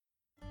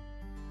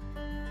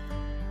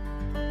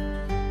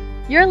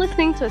You're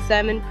listening to a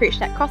sermon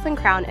preached at Cross and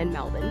Crown in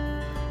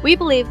Melbourne. We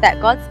believe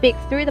that God speaks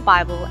through the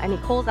Bible and He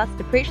calls us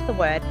to preach the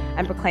Word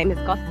and proclaim His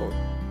gospel.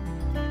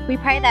 We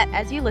pray that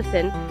as you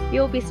listen,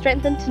 you will be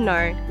strengthened to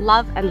know,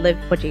 love and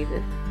live for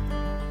Jesus.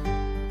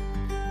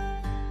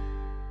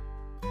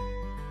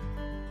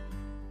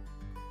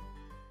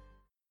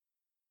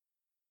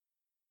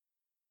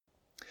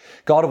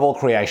 God of all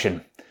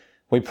creation,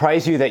 we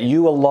praise you that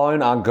you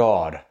alone are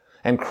God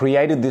and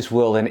created this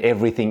world and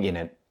everything in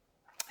it.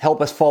 Help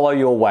us follow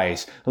your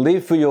ways,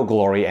 live for your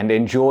glory and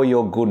enjoy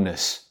your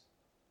goodness.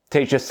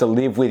 Teach us to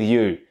live with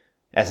you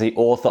as the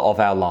author of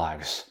our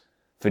lives,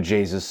 for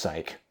Jesus'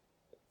 sake.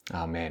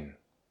 Amen.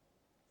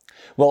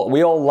 Well,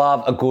 we all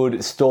love a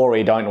good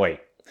story, don't we?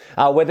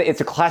 Whether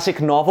it's a classic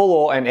novel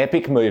or an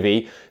epic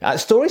movie,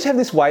 stories have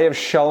this way of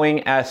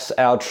showing us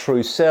our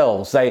true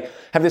selves. They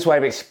have this way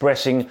of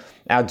expressing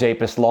our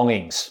deepest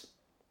longings.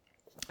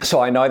 So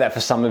I know that for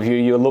some of you,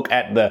 you look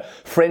at the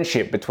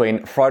friendship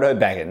between Frodo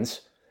Baggins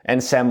and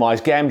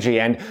Samwise Gamgee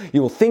and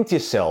you will think to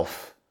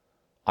yourself,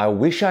 I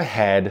wish I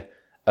had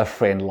a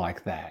friend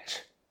like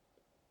that.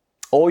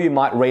 Or you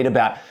might read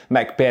about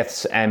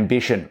Macbeth's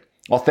ambition,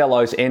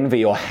 Othello's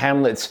envy, or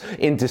Hamlet's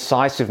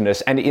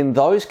indecisiveness, and in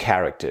those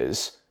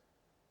characters,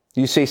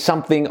 you see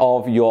something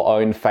of your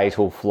own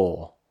fatal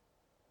flaw.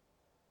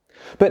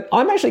 But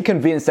I'm actually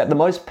convinced that the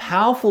most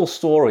powerful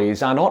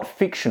stories are not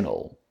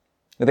fictional,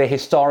 they're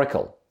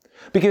historical,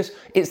 because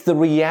it's the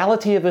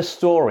reality of a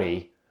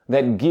story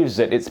that gives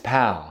it its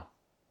power.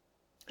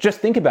 Just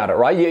think about it,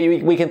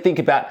 right? We can think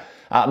about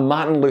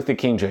Martin Luther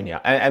King Jr.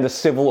 and the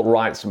civil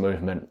rights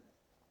movement.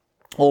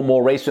 Or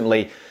more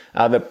recently,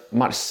 the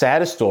much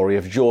sadder story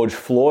of George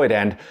Floyd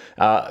and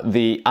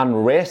the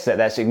unrest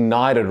that's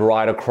ignited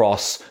right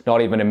across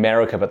not even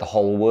America, but the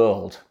whole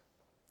world.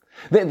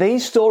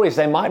 These stories,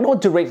 they might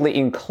not directly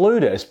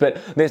include us,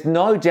 but there's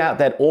no doubt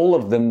that all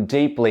of them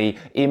deeply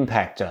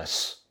impact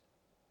us.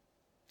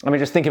 I mean,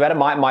 just think about it.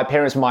 My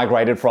parents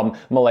migrated from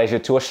Malaysia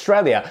to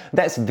Australia.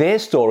 That's their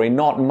story,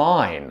 not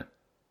mine.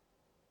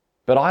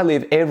 But I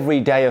live every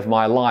day of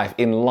my life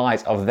in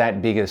light of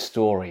that bigger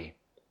story.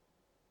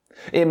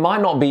 It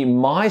might not be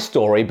my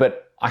story,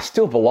 but I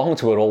still belong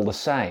to it all the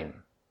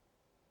same.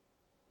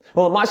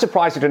 Well, it might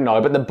surprise you to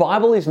know, but the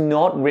Bible is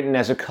not written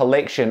as a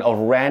collection of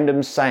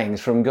random sayings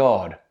from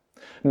God.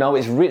 No,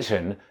 it's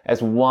written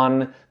as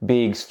one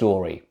big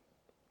story.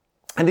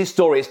 And this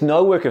story is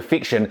no work of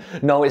fiction.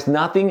 No, it's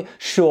nothing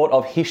short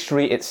of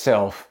history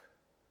itself.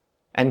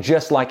 And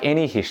just like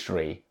any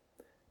history,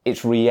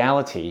 its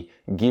reality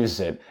gives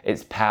it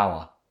its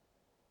power.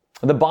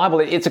 The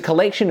Bible, it's a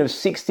collection of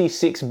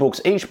 66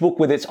 books, each book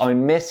with its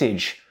own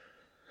message.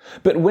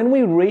 But when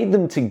we read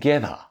them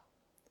together,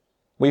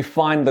 we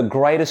find the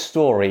greatest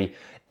story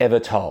ever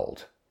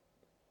told.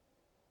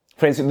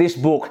 Friends, this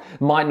book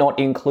might not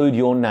include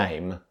your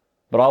name,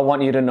 but I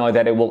want you to know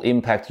that it will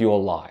impact your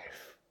life.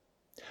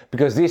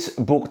 Because this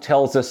book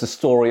tells us the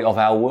story of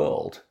our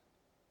world.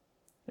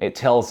 It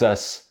tells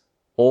us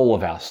all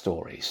of our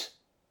stories.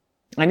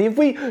 And if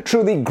we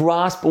truly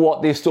grasp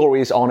what this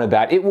story is on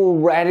about, it will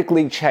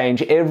radically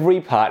change every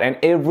part and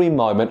every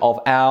moment of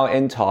our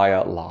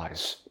entire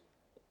lives.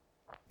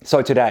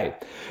 So today,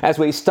 as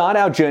we start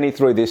our journey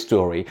through this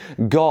story,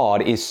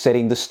 God is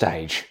setting the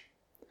stage.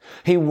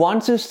 He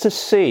wants us to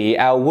see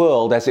our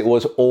world as it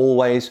was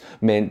always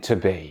meant to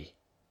be.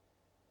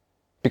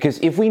 Because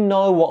if we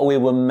know what we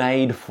were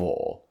made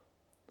for,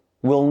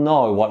 we'll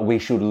know what we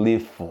should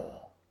live for.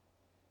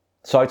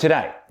 So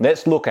today,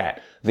 let's look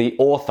at the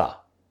author,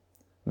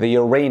 the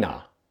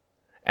arena,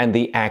 and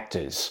the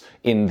actors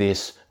in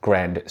this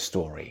grand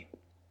story.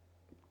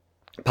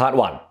 Part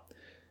 1,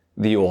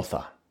 the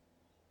author.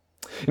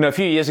 A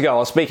few years ago, I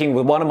was speaking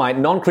with one of my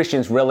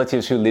non-Christian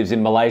relatives who lives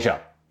in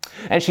Malaysia.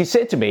 And she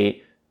said to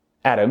me,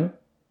 Adam,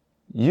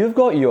 you've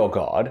got your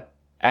God,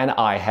 and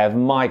I have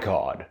my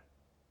God.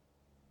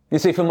 You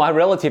see, for my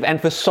relative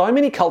and for so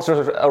many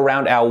cultures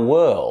around our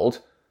world,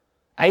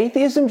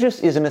 atheism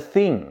just isn't a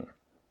thing.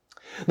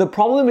 The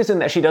problem isn't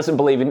that she doesn't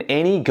believe in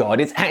any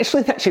God, it's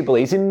actually that she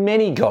believes in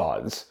many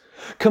gods.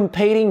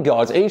 Competing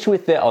gods, each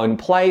with their own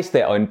place,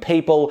 their own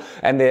people,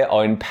 and their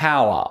own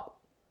power.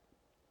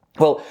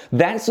 Well,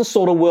 that's the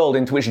sort of world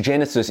into which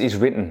Genesis is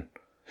written.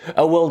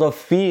 A world of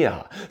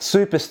fear,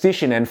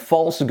 superstition, and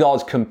false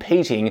gods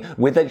competing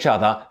with each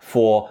other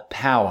for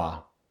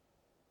power.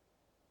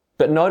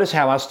 But notice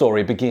how our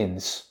story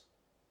begins.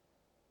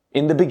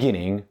 In the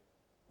beginning,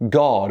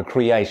 God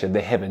created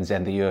the heavens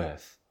and the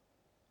earth.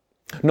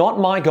 Not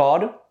my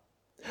God,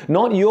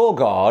 not your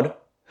God,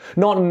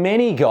 not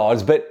many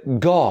gods, but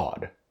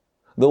God,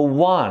 the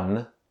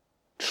one,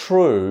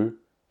 true,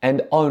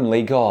 and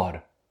only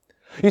God.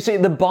 You see,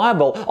 the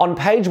Bible on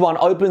page 1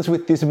 opens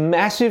with this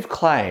massive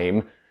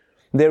claim: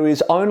 there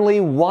is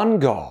only one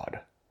God,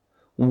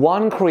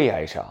 one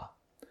creator,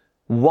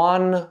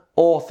 one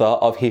author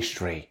of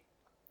history.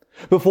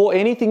 Before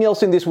anything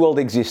else in this world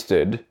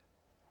existed,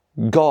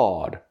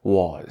 God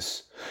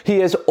was. He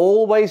has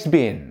always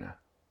been.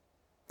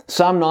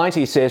 Psalm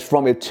 90 says,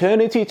 from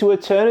eternity to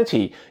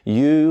eternity,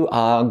 you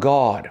are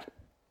God.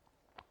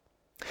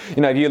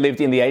 If you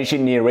lived in the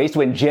ancient Near East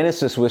when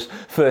Genesis was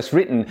first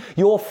written,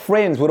 your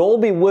friends would all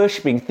be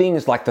worshipping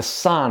things like the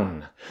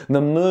sun,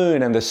 the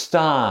moon, and the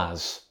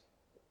stars.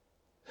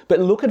 But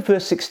look at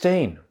verse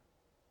 16.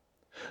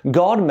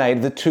 God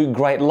made the two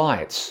great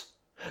lights,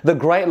 the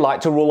great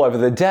light to rule over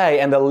the day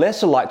and the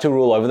lesser light to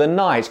rule over the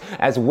night,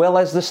 as well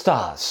as the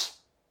stars.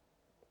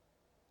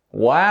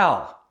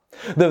 Wow!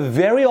 The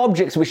very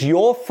objects which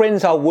your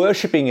friends are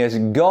worshipping as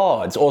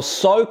gods or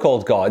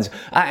so-called gods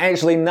are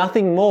actually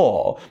nothing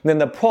more than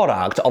the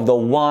product of the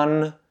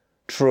one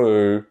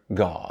true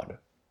God.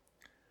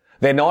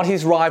 They're not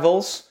his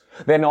rivals.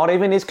 They're not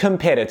even his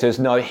competitors.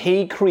 No,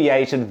 he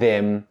created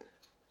them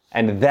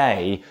and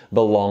they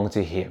belong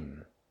to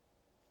him.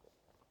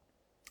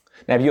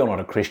 Now, if you're not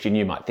a Christian,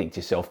 you might think to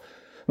yourself,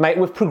 mate,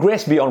 we've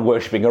progressed beyond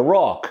worshipping a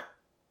rock.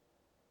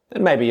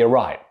 And maybe you're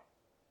right.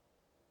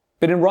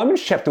 But in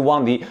Romans chapter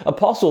 1, the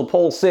Apostle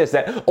Paul says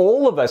that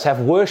all of us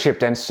have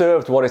worshipped and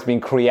served what has been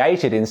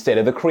created instead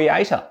of the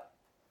Creator.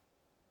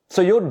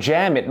 So your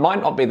jam, it might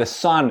not be the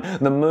sun,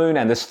 the moon,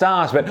 and the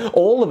stars, but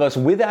all of us,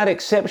 without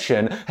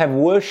exception, have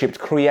worshipped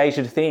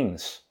created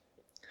things.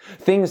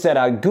 Things that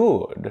are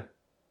good,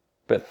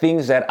 but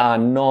things that are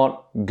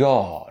not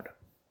God.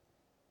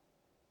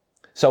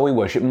 So we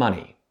worship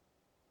money,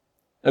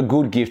 a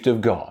good gift of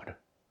God,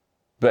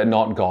 but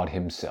not God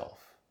himself.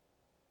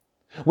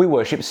 We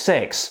worship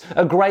sex,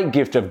 a great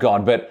gift of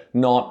God, but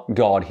not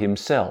God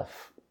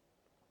himself.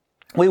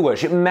 We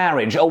worship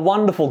marriage, a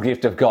wonderful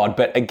gift of God,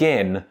 but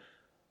again,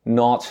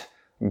 not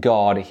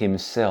God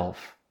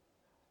himself.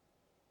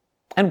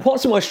 And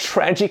what's most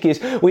tragic is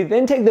we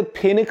then take the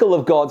pinnacle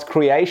of God's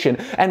creation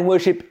and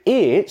worship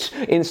it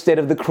instead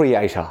of the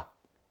Creator.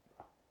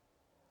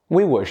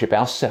 We worship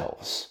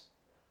ourselves.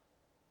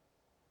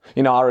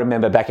 I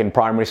remember back in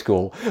primary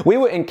school, we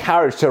were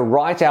encouraged to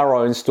write our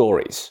own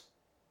stories.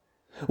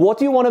 What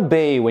do you want to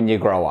be when you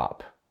grow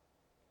up?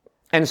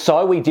 And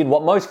so we did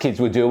what most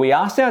kids would do. We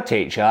asked our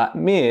teacher,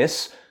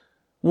 Miss,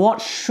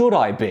 what should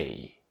I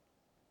be?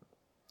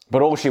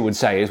 But all she would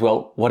say is,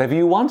 well, whatever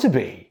you want to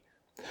be.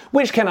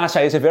 Which, can I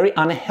say, is a very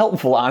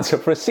unhelpful answer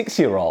for a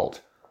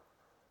 6-year-old.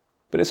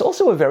 But it's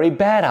also a very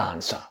bad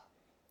answer.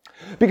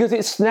 Because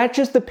it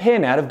snatches the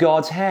pen out of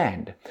God's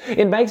hand.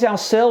 It makes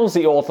ourselves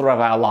the author of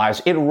our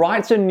lives. It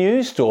writes a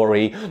new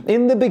story.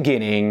 In the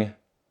beginning,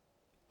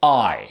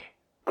 I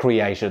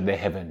created the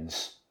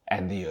heavens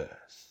and the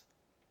earth.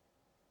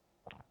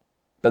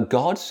 But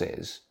God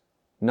says,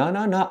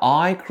 no,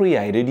 I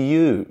created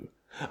you.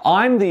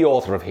 I'm the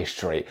author of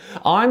history.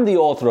 I'm the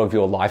author of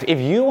your life. If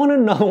you want to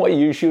know what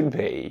you should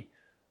be,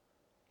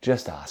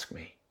 just ask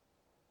me.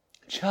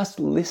 Just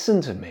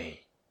listen to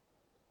me.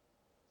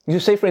 You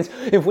see, friends,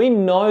 if we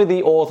know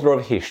the author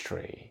of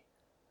history,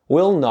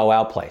 we'll know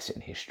our place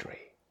in history.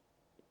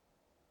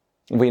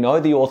 If we know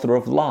the author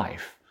of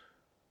life,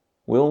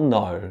 we'll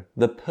know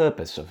the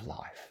purpose of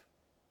life.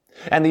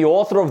 And the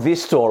author of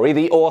this story,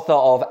 the author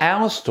of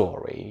our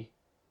story,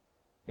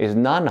 is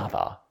none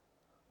other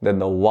than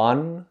the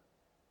one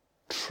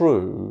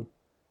true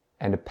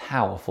and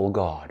powerful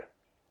God.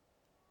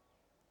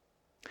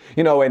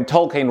 When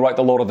Tolkien wrote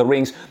The Lord of the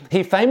Rings,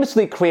 he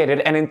famously created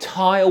an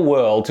entire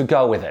world to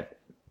go with it.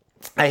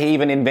 He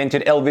even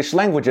invented Elvish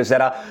languages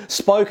that are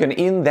spoken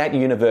in that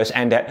universe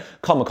and at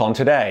Comic-Con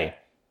today.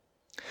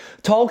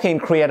 Tolkien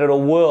created a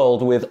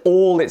world with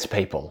all its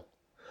people,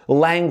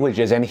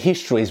 languages and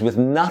histories with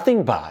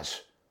nothing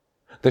but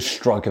the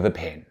stroke of a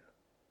pen.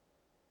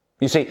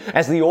 You see,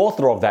 as the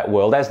author of that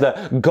world, as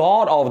the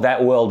God of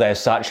that world as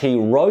such, he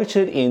wrote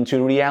it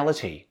into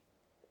reality.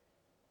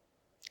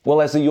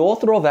 Well, as the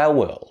author of our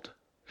world,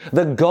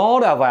 the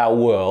God of our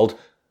world,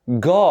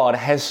 God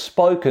has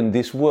spoken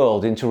this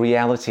world into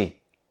reality.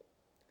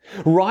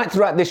 Right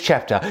throughout this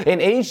chapter, in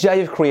each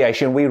day of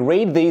creation, we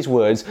read these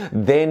words,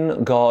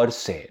 "Then God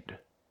said,"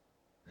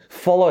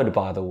 followed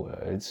by the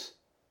words,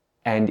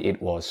 "And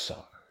it was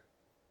so."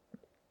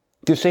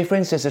 You see,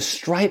 friends, there's a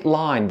straight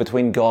line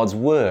between God's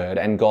word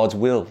and God's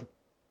will.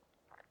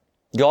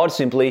 God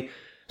simply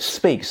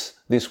speaks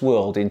this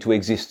world into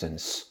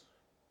existence.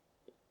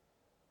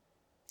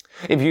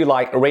 If you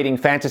like reading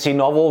fantasy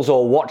novels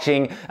or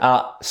watching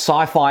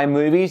sci-fi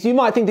movies, you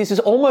might think this is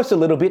almost a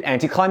little bit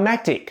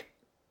anticlimactic.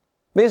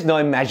 There's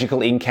no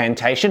magical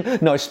incantation,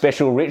 no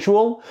special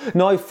ritual,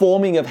 no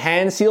forming of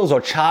hand seals or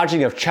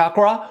charging of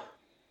chakra.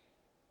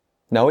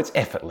 No, it's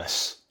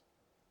effortless.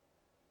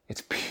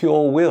 It's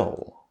pure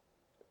will.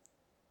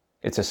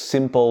 It's a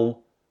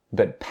simple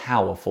but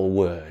powerful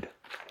word.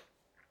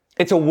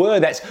 It's a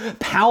word that's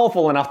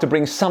powerful enough to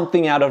bring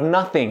something out of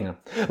nothing,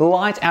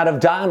 light out of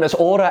darkness,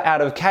 order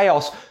out of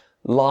chaos,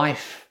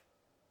 life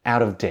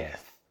out of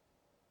death.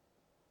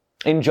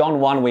 In John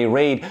 1 we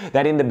read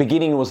that in the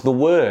beginning was the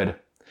Word,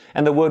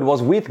 and the Word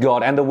was with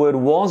God, and the Word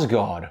was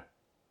God.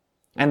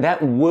 And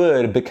that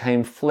Word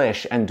became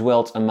flesh and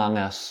dwelt among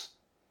us.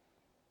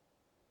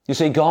 You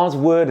see, God's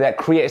Word that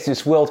creates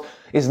this world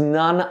is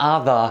none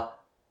other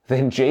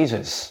than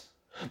Jesus.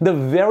 The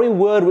very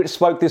word which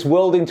spoke this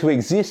world into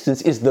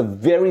existence is the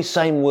very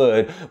same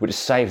word which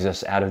saves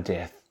us out of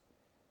death.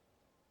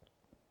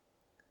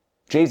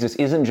 Jesus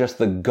isn't just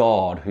the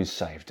God who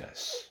saved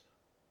us.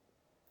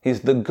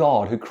 He's the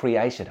God who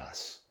created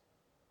us.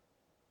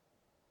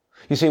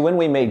 You see, when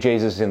we meet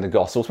Jesus in the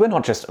Gospels, we're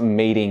not just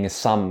meeting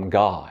some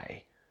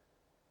guy.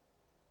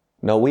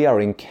 No, we are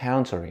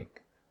encountering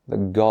the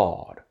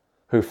God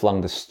who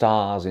flung the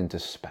stars into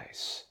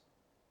space.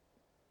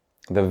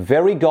 The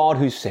very God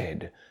who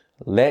said,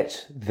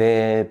 "Let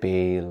there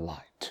be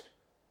light,"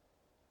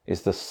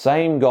 is the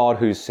same God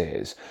who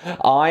says,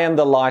 "I am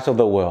the light of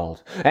the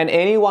world, and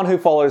anyone who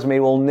follows me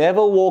will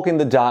never walk in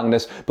the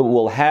darkness, but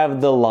will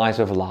have the light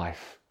of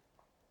life."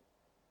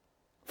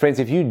 Friends,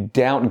 if you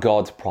doubt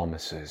God's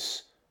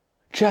promises,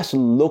 just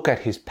look at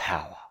His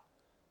power.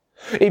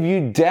 If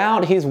you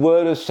doubt His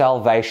word of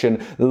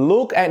salvation,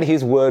 look at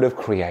His word of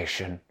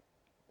creation.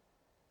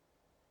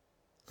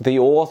 The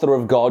author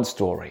of God's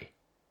story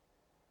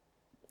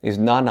is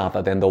none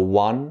other than the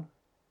one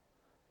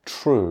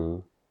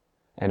true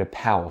and a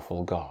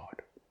powerful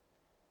God.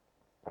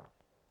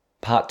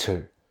 Part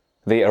 2,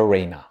 the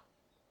arena.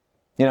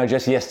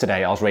 Just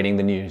yesterday I was reading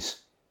the news.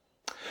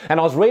 And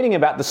I was reading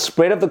about the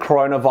spread of the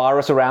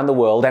coronavirus around the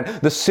world and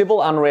the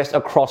civil unrest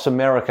across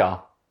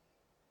America.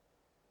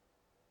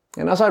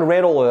 And as I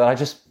read all of that, I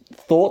just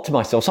thought to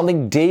myself,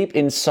 something deep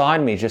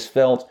inside me just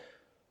felt,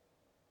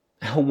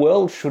 our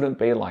world shouldn't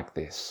be like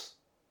this.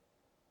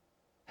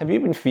 Have you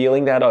been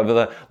feeling that over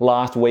the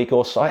last week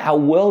or so? Our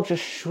world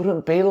just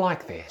shouldn't be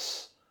like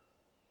this.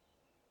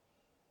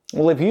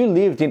 Well, if you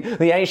lived in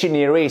the ancient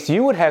Near East,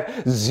 you would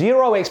have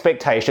zero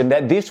expectation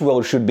that this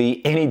world should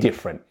be any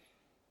different.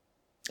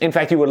 In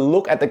fact, you would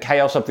look at the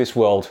chaos of this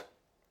world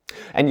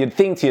and you'd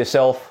think to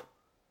yourself,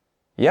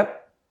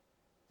 yep,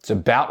 it's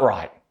about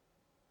right.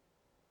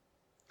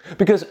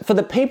 Because for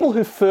the people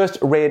who first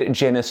read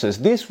Genesis,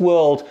 this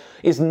world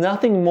is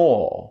nothing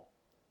more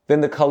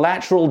than the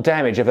collateral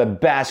damage of a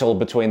battle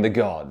between the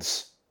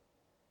gods.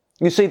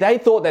 You see, they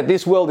thought that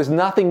this world is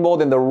nothing more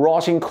than the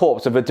rotting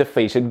corpse of a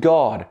defeated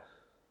God.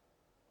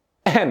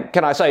 And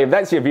can I say, if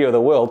that's your view of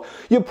the world,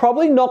 you're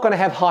probably not going to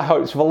have high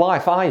hopes for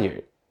life, are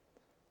you?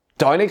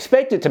 Don't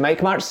expect it to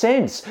make much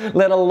sense,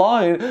 let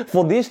alone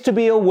for this to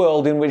be a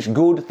world in which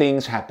good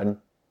things happen.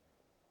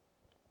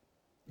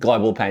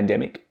 Global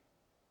pandemic,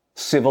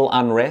 civil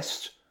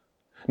unrest.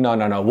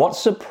 No. What's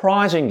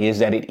surprising is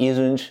that it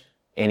isn't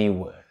any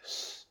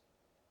worse.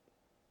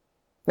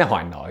 Now,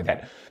 I know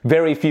that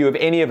very few of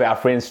any of our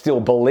friends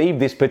still believe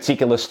this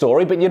particular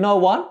story, but you know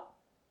what?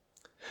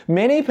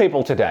 Many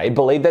people today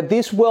believe that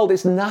this world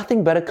is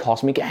nothing but a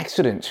cosmic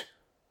accident.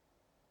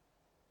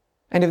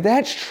 And if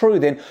that's true,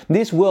 then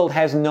this world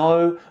has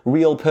no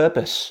real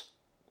purpose.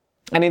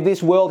 And if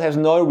this world has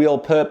no real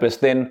purpose,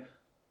 then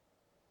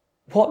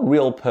what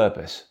real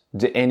purpose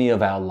do any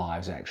of our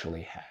lives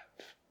actually have?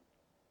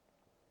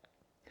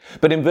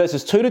 But in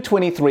verses 2 to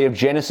 23 of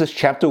Genesis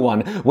chapter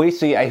 1, we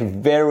see a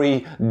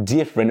very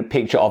different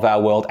picture of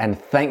our world, and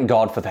thank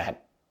God for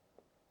that.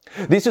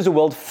 This is a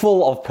world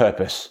full of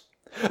purpose,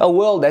 a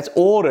world that's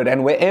ordered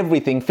and where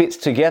everything fits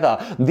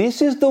together.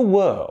 This is the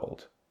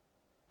world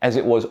as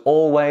it was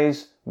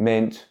always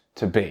meant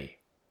to be.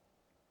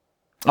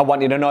 I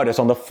want you to notice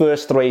on the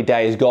first 3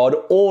 days, God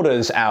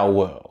orders our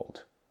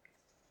world.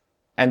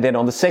 And then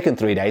on the second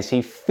 3 days,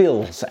 He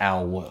fills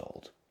our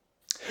world.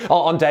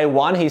 On day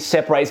 1, He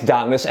separates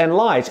darkness and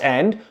light.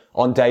 And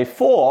on day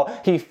 4,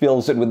 He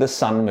fills it with the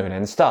sun, moon,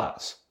 and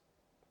stars.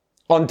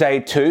 On day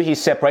 2, He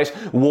separates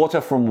water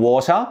from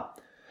water.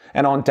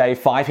 And on day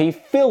 5, He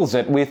fills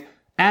it with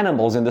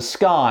animals in the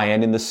sky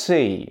and in the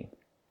sea.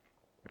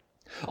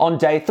 On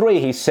day 3,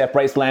 He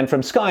separates land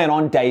from sky, and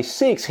on day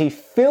 6, He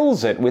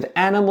fills it with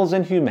animals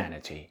and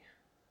humanity,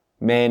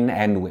 men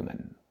and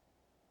women.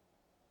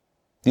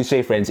 You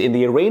see, friends, in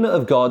the arena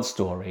of God's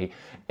story,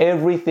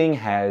 everything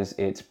has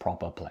its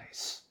proper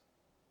place.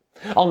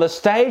 On the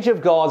stage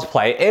of God's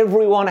play,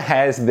 everyone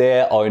has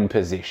their own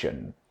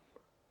position.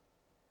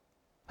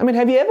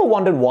 Have you ever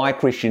wondered why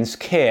Christians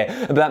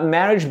care about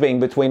marriage being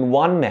between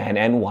one man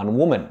and one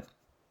woman?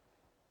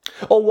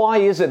 Or why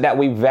is it that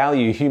we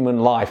value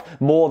human life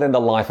more than the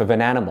life of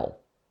an animal?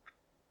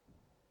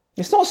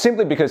 It's not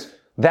simply because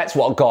that's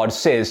what God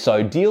says,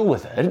 so deal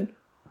with it.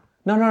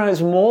 No,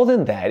 it's more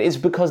than that. It's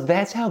because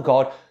that's how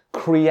God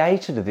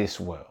created this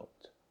world.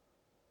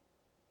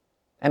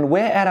 And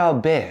we're at our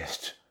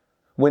best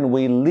when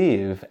we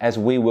live as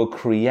we were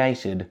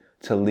created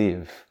to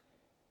live.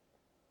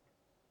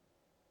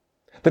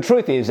 The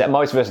truth is that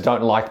most of us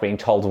don't like being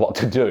told what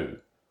to do.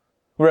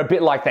 We're a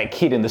bit like that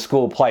kid in the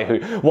school play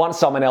who wants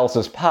someone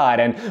else's part,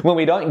 and when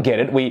we don't get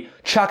it, we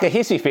chuck a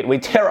hissy fit, we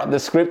tear up the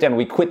script, and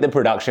we quit the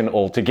production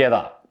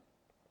altogether.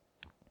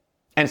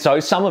 And so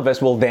some of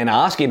us will then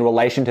ask in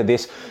relation to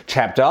this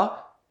chapter,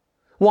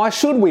 why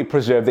should we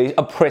preserve these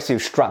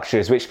oppressive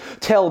structures which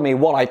tell me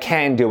what I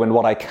can do and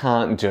what I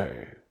can't do?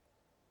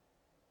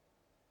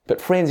 But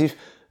friends, if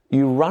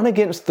you run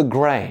against the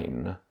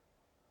grain,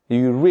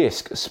 you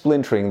risk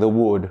splintering the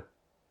wood.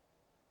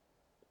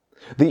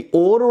 The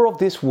order of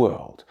this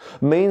world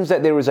means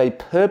that there is a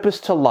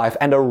purpose to life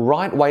and a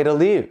right way to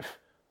live.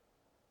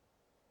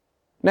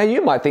 Now,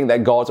 you might think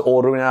that God's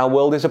order in our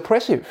world is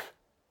oppressive.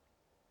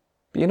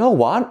 But you know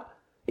what?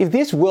 If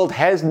this world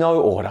has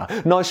no order,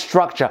 no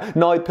structure,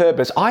 no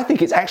purpose, I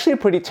think it's actually a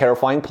pretty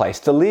terrifying place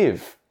to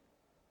live.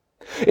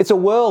 It's a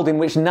world in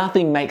which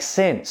nothing makes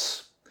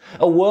sense.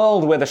 A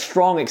world where the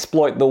strong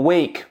exploit the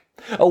weak.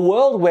 A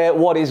world where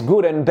what is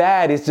good and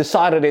bad is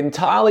decided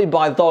entirely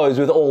by those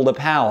with all the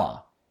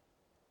power.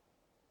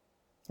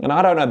 And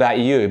I don't know about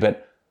you,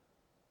 but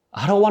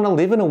I don't want to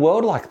live in a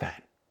world like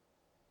that.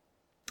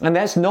 And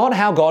that's not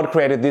how God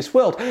created this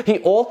world. He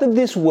authored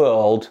this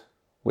world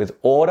with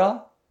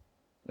order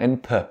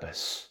and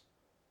purpose.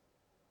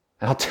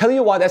 And I'll tell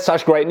you why that's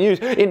such great news.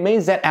 It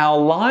means that our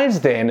lives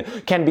then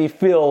can be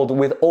filled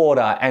with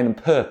order and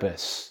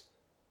purpose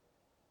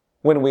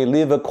when we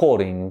live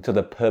according to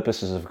the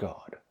purposes of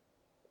God.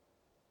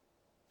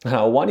 And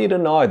I want you to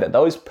know that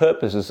those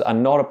purposes are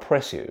not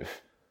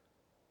oppressive.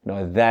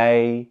 No,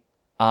 they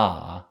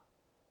are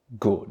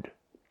good.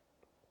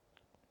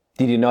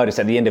 Did you notice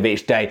at the end of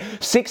each day,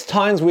 6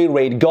 times we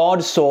read,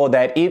 God saw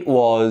that it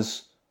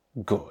was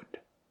good.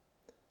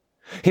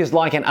 He's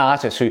like an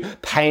artist who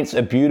paints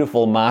a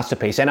beautiful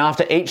masterpiece, and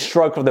after each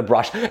stroke of the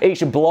brush, each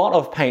blot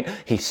of paint,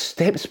 he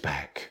steps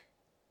back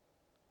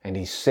and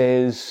he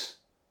says,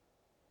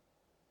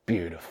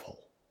 beautiful.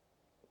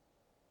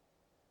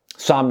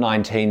 Psalm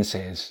 19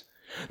 says,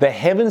 the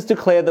heavens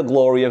declare the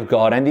glory of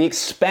God, and the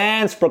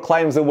expanse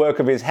proclaims the work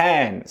of his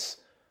hands.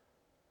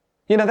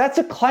 You know, that's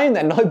a claim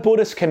that no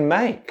Buddhist can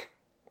make.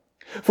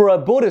 For a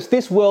Buddhist,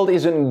 this world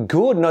isn't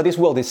good. No, this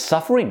world is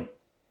suffering.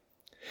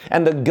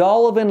 And the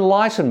goal of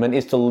enlightenment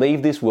is to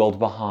leave this world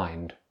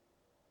behind.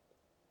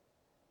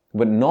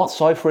 But not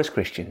so for us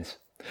Christians.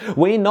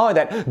 We know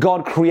that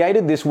God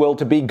created this world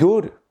to be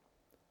good.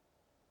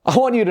 I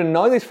want you to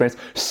know this, friends.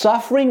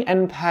 Suffering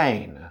and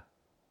pain,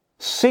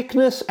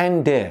 sickness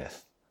and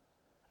death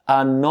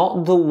are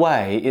not the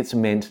way it's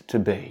meant to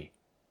be.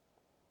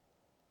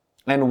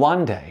 And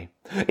one day,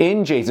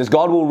 in Jesus,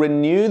 God will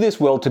renew this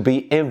world to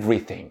be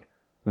everything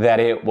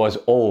that it was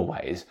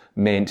always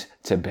meant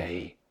to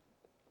be.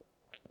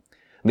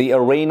 The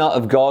arena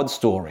of God's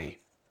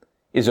story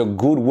is a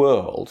good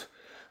world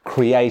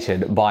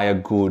created by a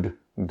good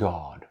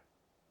God.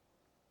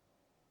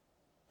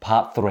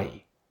 Part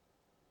 3.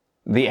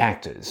 The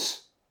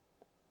actors.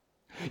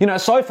 You know,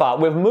 so far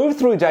we've moved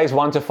through days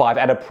 1 to 5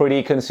 at a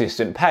pretty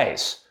consistent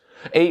pace.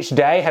 Each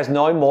day has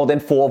no more than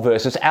 4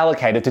 verses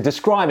allocated to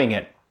describing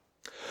it.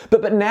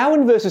 But now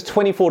in verses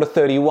 24 to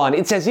 31,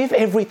 it's as if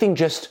everything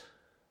just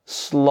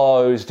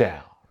slows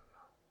down.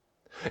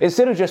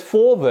 Instead of just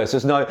 4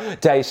 verses, no,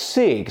 day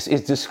 6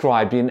 is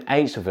described in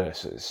 8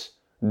 verses,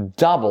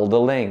 double the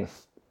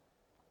length.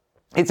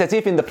 It's as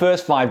if in the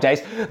first 5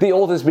 days, the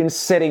author's been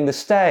setting the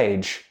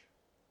stage.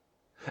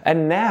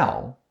 And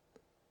now,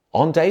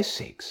 on day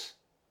 6,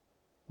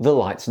 the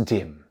lights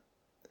dim.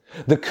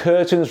 The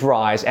curtains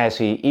rise as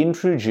he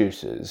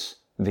introduces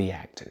the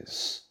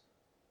actors.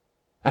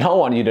 And I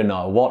want you to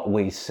know what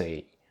we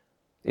see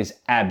is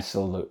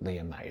absolutely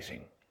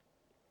amazing.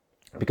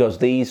 Because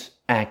these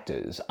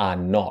actors are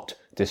not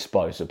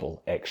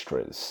disposable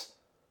extras.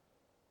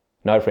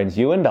 No, friends,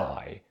 you and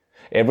I,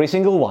 every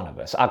single one of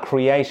us, are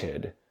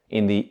created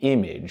in the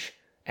image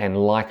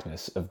and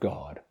likeness of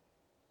God.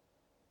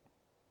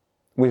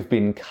 We've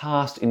been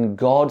cast in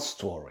God's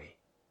story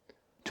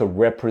to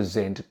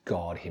represent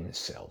God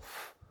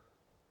himself.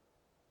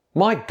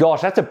 My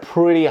gosh, that's a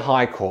pretty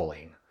high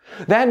calling.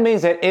 That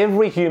means that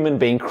every human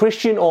being,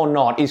 Christian or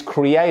not, is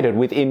created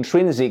with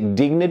intrinsic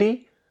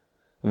dignity,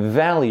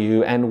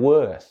 value, and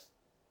worth.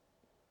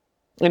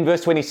 In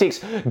verse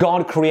 26,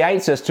 God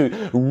creates us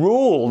to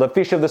rule the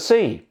fish of the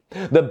sea,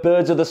 the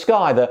birds of the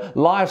sky, the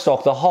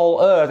livestock, the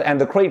whole earth, and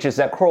the creatures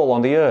that crawl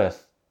on the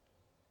earth.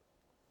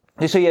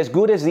 You see, as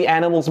good as the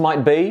animals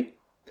might be,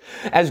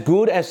 as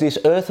good as this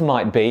earth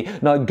might be,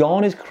 no,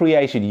 God has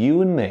created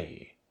you and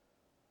me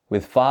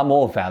with far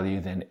more value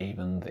than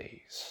even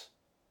these.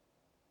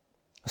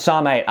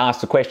 Psalm 8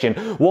 asks the question,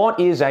 what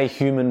is a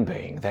human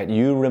being that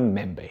you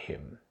remember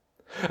him?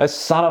 A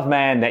son of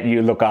man that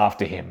you look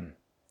after him.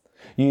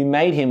 You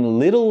made him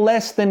little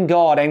less than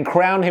God and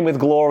crowned him with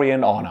glory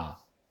and honor.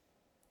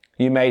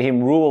 You made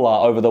him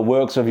ruler over the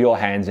works of your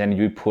hands, and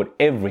you put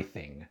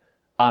everything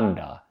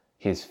under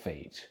his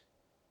feet.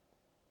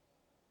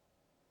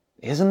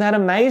 Isn't that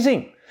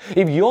amazing?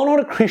 If you're not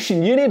a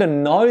Christian, you need to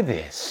know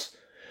this.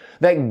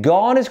 That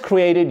God has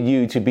created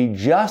you to be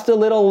just a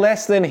little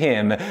less than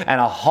him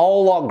and a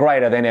whole lot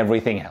greater than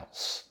everything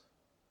else.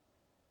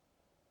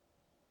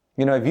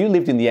 You know, if you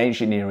lived in the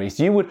ancient Near East,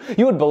 you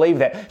would believe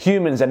that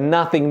humans are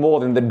nothing more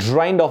than the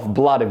drained off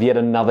blood of yet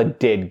another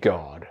dead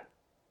god.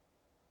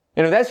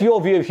 You know, that's your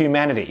view of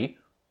humanity.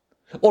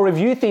 Or if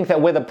you think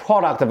that we're the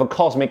product of a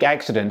cosmic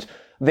accident,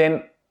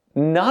 then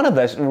none of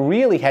us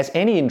really has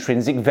any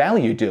intrinsic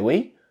value, do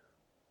we?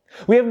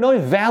 We have no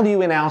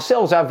value in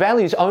ourselves. Our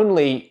value is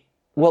only,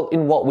 well,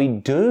 in what we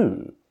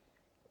do.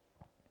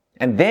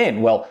 And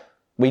then, well,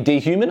 we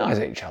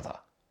dehumanize each other.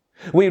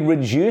 We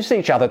reduce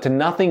each other to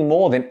nothing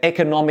more than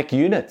economic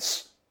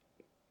units.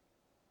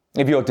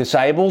 If you're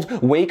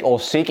disabled, weak, or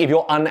sick, if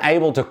you're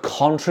unable to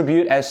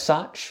contribute as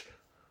such,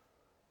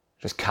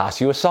 just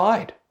cast you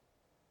aside.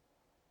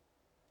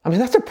 I mean,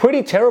 that's a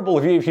pretty terrible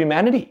view of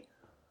humanity.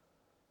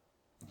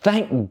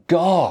 Thank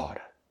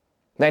God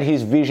that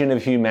his vision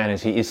of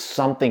humanity is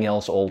something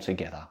else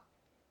altogether.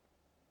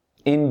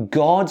 In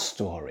God's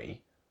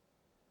story,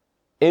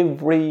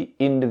 every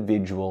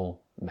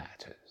individual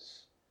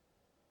matters.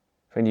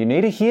 Friend, you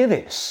need to hear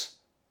this.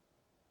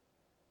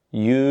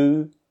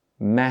 You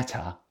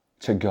matter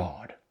to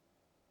God.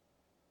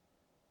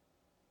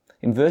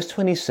 In verse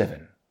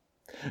 27,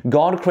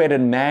 God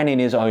created man in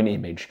his own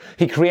image.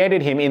 He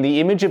created him in the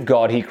image of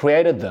God. He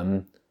created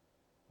them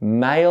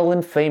male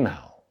and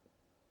female.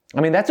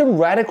 I mean, that's a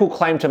radical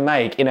claim to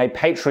make in a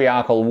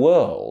patriarchal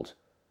world.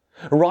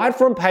 Right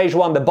from page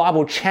 1, the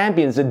Bible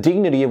champions the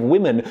dignity of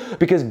women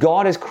because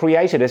God has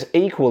created us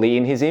equally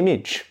in his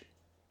image.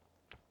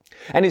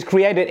 And he's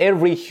created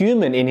every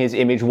human in his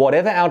image,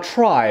 whatever our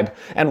tribe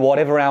and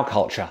whatever our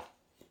culture.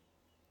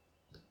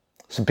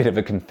 It's a bit of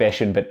a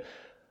confession, but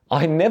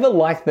I never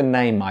liked the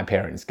name my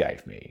parents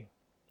gave me.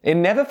 It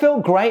never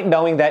felt great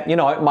knowing that,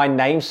 my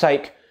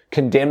namesake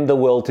condemned the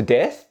world to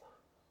death.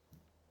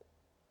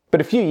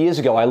 But a few years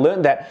ago, I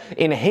learned that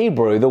in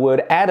Hebrew, the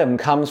word Adam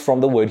comes from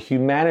the word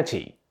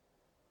humanity.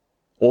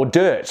 Or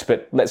dirt,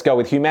 but let's go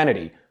with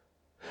humanity.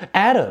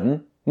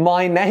 Adam,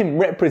 my name,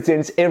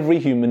 represents every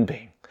human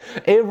being.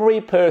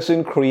 Every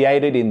person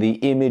created in the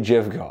image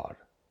of God.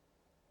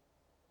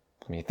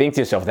 I mean, you think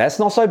to yourself, that's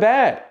not so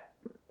bad.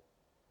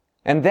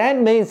 And that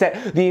means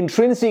that the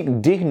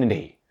intrinsic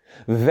dignity,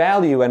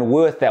 value and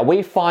worth that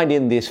we find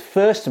in this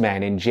first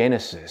man in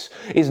Genesis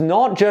is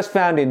not just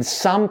found in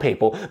some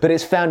people, but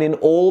it's found in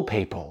all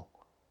people.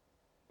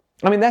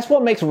 I mean, that's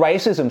what makes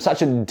racism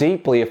such a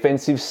deeply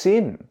offensive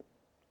sin.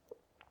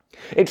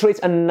 It treats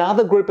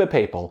another group of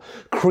people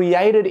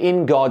created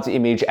in God's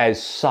image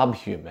as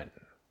subhuman,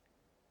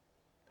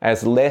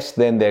 as less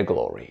than their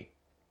glory.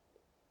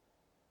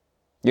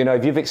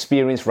 If you've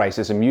experienced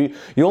racism,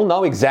 you'll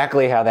know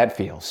exactly how that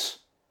feels.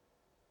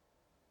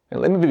 And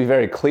let me be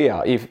very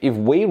clear, if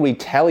we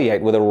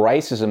retaliate with a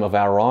racism of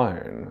our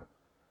own,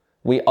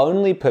 we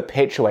only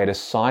perpetuate a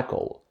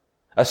cycle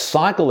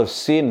of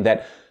sin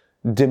that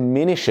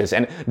diminishes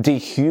and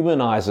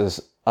dehumanizes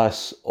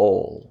us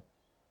all.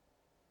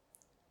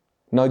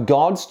 No,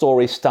 God's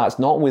story starts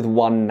not with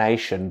one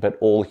nation, but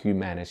all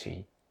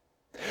humanity.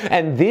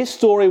 And this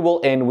story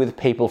will end with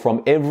people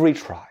from every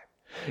tribe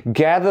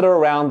gathered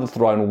around the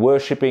throne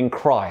worshipping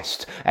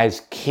Christ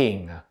as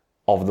King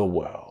of the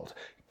world,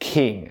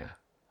 King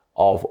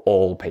of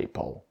all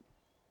people.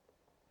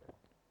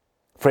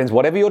 Friends,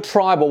 whatever your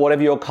tribe or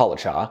whatever your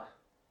culture,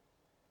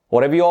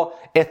 whatever your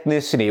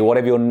ethnicity,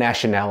 whatever your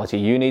nationality,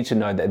 you need to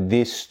know that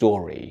this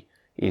story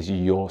is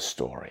your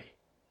story.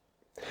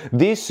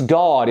 This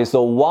God is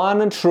the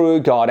one and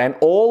true God, and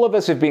all of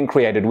us have been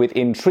created with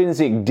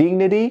intrinsic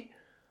dignity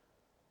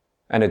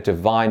and a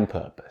divine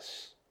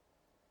purpose.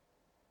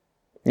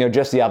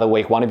 Just the other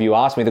week, one of you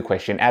asked me the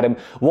question, Adam,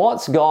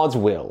 what's God's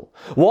will?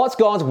 What's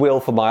God's will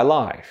for my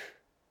life?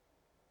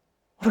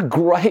 What a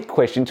great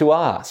question to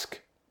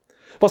ask.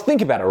 Well,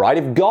 think about it, right?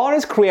 If God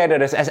has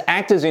created us as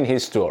actors in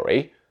his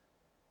story,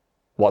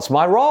 what's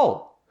my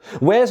role?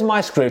 Where's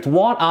my script?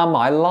 What are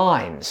my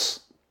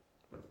lines?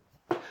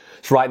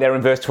 It's right there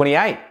in verse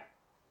 28.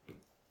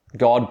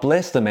 God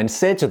blessed them and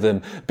said to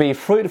them, "Be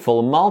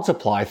fruitful,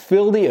 multiply,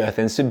 fill the earth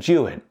and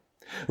subdue it.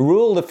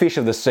 Rule the fish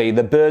of the sea,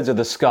 the birds of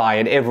the sky,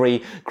 and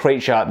every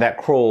creature that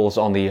crawls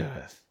on the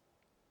earth."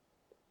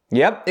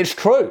 Yep, it's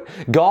true.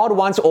 God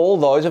wants all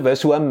those of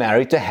us who are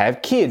married to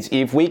have kids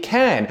if we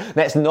can.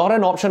 That's not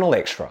an optional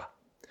extra,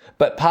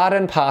 but part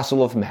and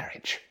parcel of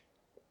marriage.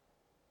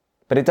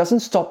 But it doesn't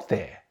stop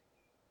there.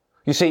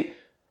 You see,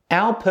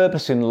 our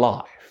purpose in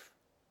life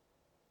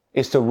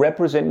is to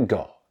represent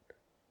God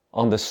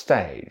on the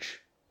stage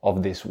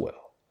of this world.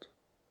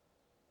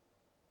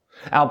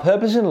 Our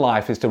purpose in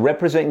life is to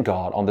represent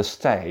God on the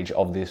stage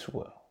of this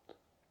world.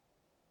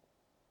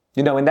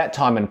 In that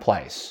time and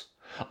place,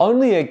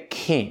 only a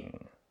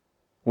king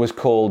was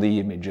called the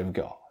image of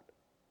God.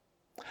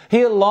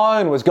 He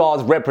alone was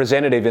God's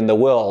representative in the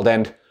world,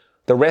 and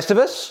the rest of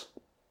us,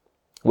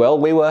 well,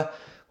 we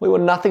were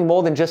nothing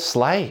more than just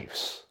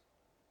slaves.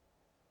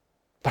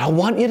 But I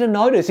want you to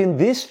notice in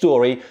this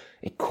story,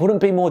 it couldn't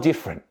be more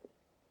different.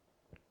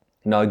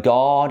 No,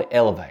 God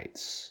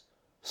elevates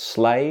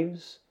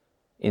slaves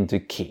into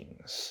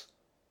kings.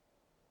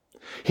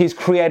 He's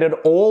created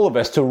all of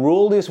us to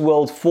rule this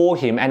world for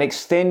him and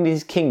extend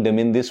his kingdom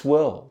in this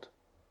world.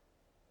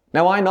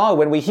 Now, I know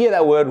when we hear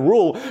that word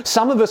rule,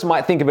 some of us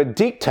might think of a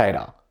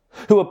dictator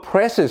who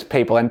oppresses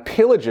people and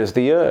pillages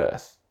the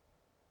earth.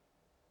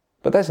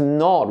 But that's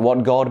not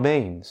what God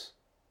means.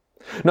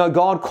 No,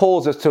 God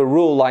calls us to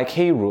rule like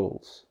he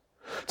rules,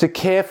 to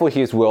care for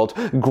his world,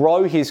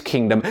 grow his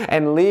kingdom,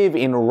 and live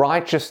in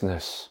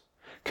righteousness,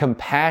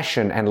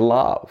 compassion, and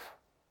love.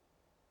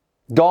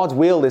 God's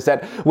will is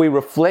that we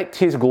reflect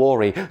his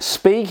glory,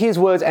 speak his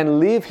words,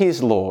 and live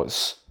his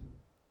laws.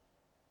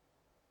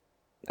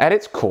 At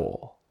its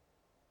core,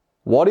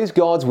 what is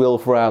God's will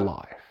for our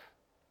life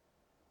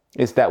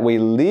is that we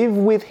live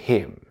with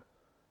him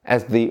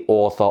as the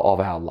author of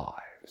our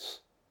lives.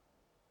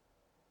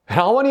 And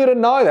I want you to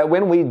know that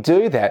when we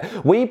do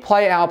that, we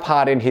play our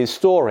part in his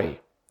story.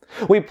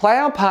 We play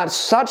our part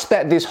such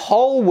that this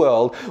whole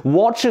world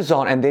watches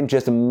on and then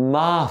just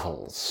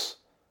marvels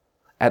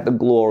at the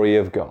glory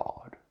of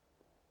God.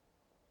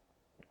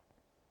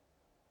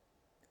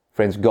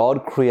 Friends,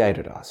 God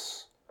created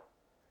us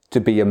to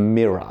be a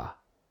mirror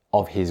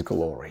of his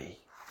glory.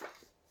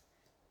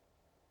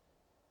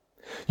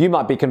 You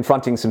might be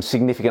confronting some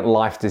significant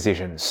life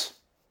decisions.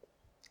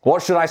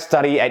 What should I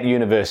study at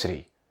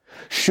university?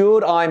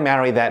 Should I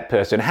marry that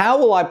person? How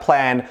will I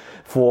plan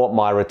for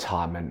my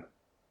retirement?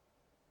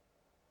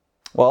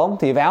 Well,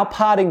 if our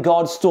part in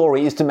God's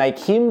story is to make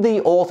him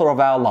the author of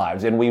our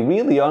lives, and we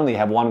really only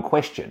have one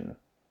question: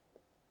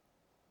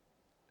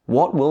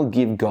 what will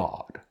give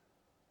God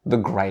the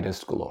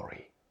greatest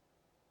glory?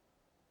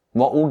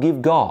 What will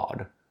give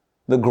God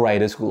the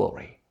greatest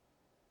glory?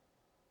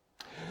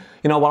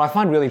 You know, what I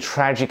find really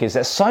tragic is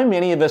that so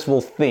many of us will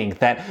think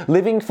that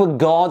living for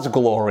God's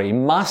glory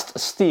must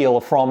steal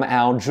from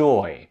our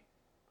joy.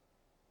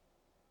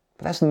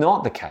 But that's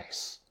not the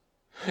case.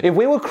 If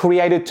we were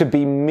created to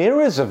be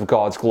mirrors of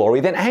God's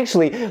glory, then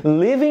actually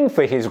living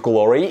for his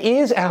glory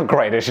is our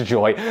greatest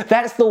joy.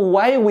 That's the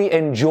way we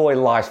enjoy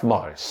life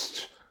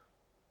most.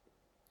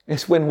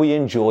 It's when we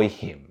enjoy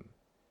him.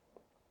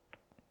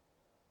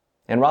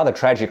 And rather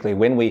tragically,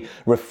 when we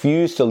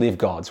refuse to live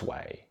God's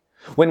way,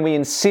 when we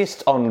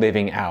insist on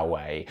living our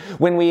way,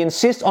 when we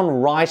insist on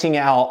writing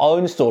our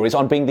own stories,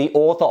 on being the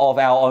author of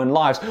our own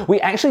lives, we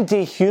actually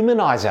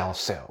dehumanize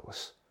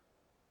ourselves.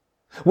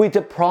 We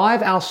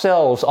deprive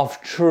ourselves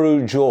of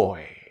true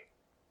joy.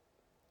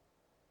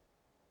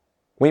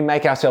 We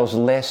make ourselves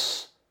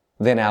less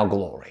than our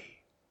glory.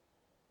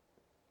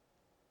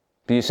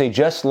 Do you see,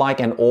 just like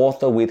an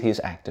author with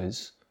his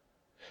actors,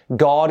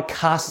 God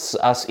casts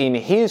us in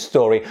his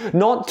story,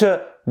 not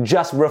to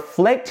just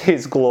reflect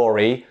his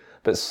glory,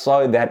 but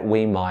so that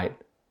we might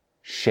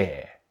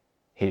share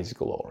his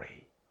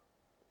glory.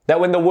 That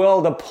when the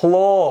world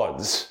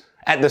applauds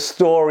at the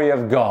story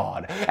of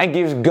God and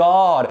gives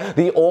God,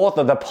 the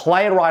author, the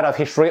playwright of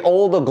history,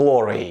 all the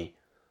glory,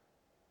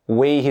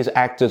 we, his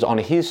actors on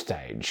his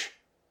stage,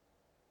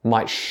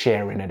 might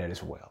share in it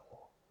as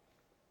well.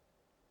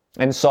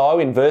 And so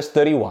in verse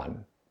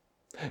 31,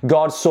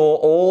 God saw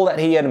all that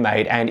he had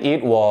made, and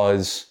it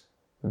was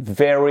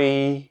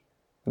very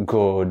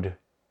good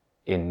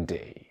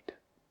indeed.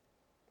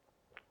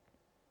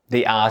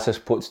 The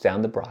artist puts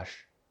down the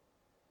brush,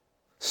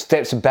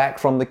 steps back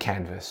from the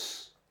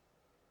canvas,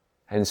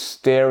 and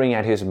staring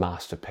at his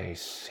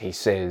masterpiece, he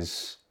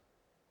says,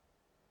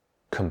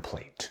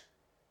 complete.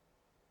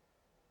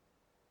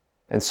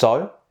 And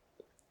so,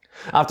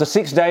 after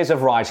 6 days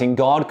of writing,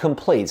 God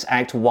completes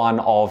Act 1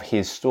 of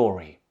his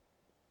story.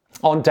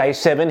 On day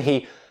 7,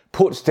 he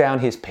puts down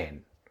his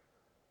pen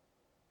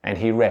and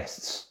he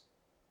rests.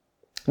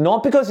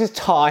 Not because he's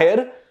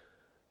tired,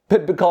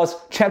 but because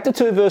chapter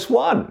 2, verse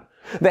 1,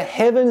 the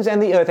heavens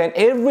and the earth and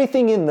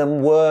everything in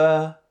them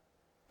were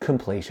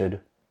completed.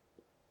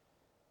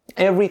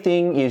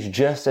 Everything is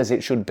just as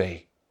it should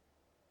be.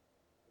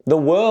 The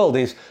world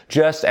is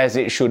just as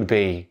it should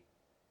be.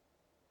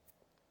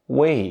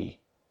 We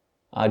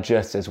are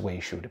just as we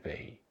should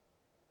be.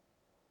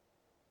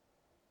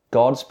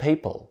 God's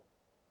people,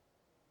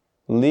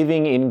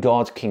 living in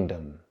God's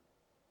kingdom,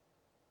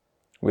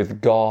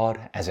 with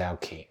God as our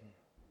King.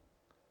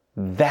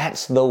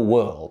 That's the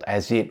world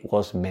as it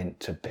was meant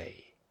to be.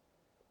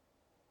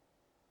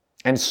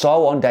 And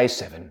so on day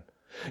 7,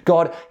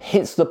 God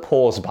hits the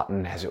pause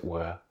button, as it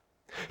were.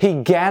 He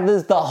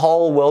gathers the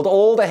whole world,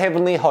 all the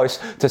heavenly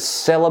hosts, to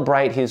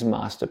celebrate his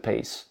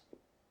masterpiece.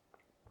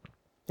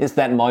 It's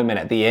that moment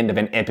at the end of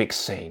an epic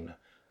scene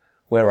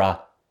where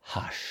a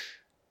hush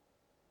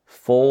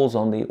falls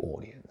on the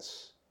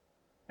audience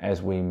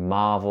as we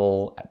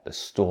marvel at the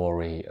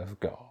story of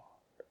God.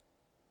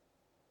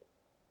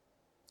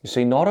 You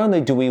see, not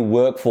only do we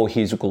work for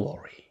his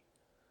glory,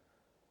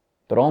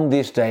 but on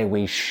this day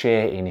we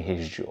share in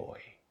his joy.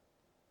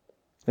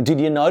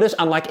 Did you notice,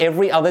 unlike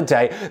every other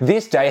day,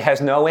 this day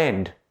has no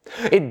end.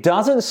 It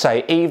doesn't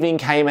say evening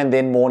came and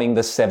then morning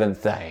the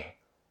 7th day.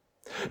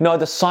 No,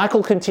 the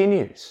cycle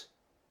continues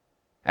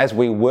as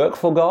we work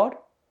for God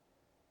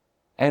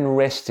and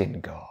rest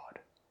in God.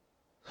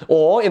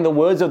 Or, in the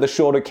words of the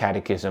Shorter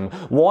Catechism,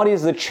 what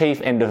is the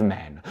chief end of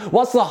man?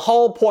 What's the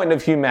whole point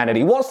of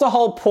humanity? What's the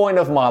whole point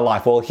of my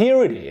life? Well,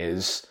 here it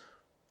is: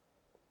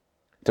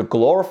 to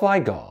glorify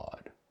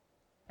God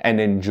and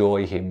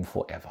enjoy him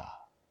forever.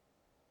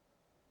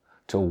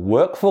 To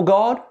work for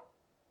God,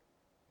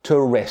 to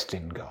rest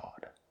in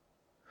God.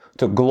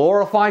 To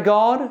glorify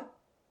God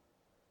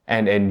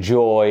and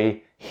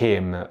enjoy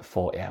him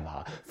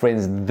forever.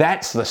 Friends,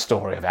 that's the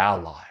story of our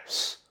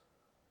lives.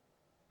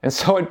 And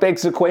so it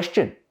begs the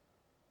question,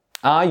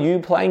 are you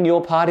playing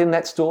your part in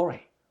that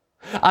story?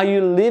 Are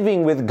you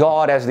living with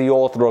God as the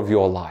author of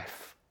your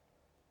life?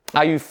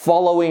 Are you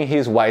following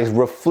his ways,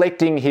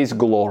 reflecting his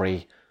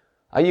glory?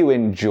 Are you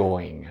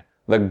enjoying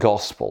the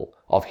gospel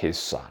of his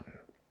Son?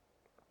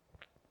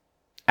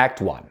 Act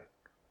 1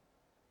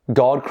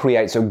 God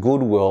creates a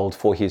good world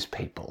for his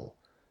people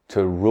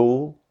to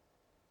rule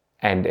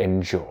and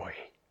enjoy.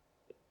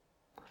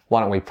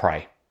 Why don't we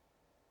pray?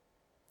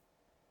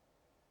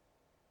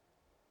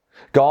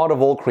 God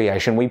of all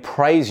creation, we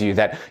praise you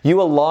that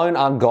you alone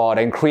are God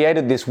and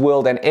created this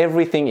world and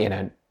everything in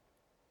it.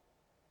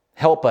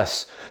 Help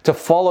us to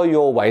follow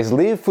your ways,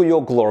 live for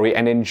your glory,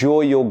 and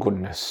enjoy your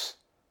goodness.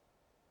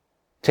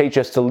 Teach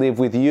us to live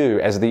with you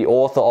as the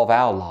author of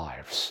our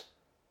lives,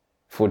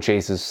 for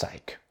Jesus'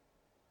 sake.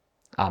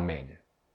 Amen.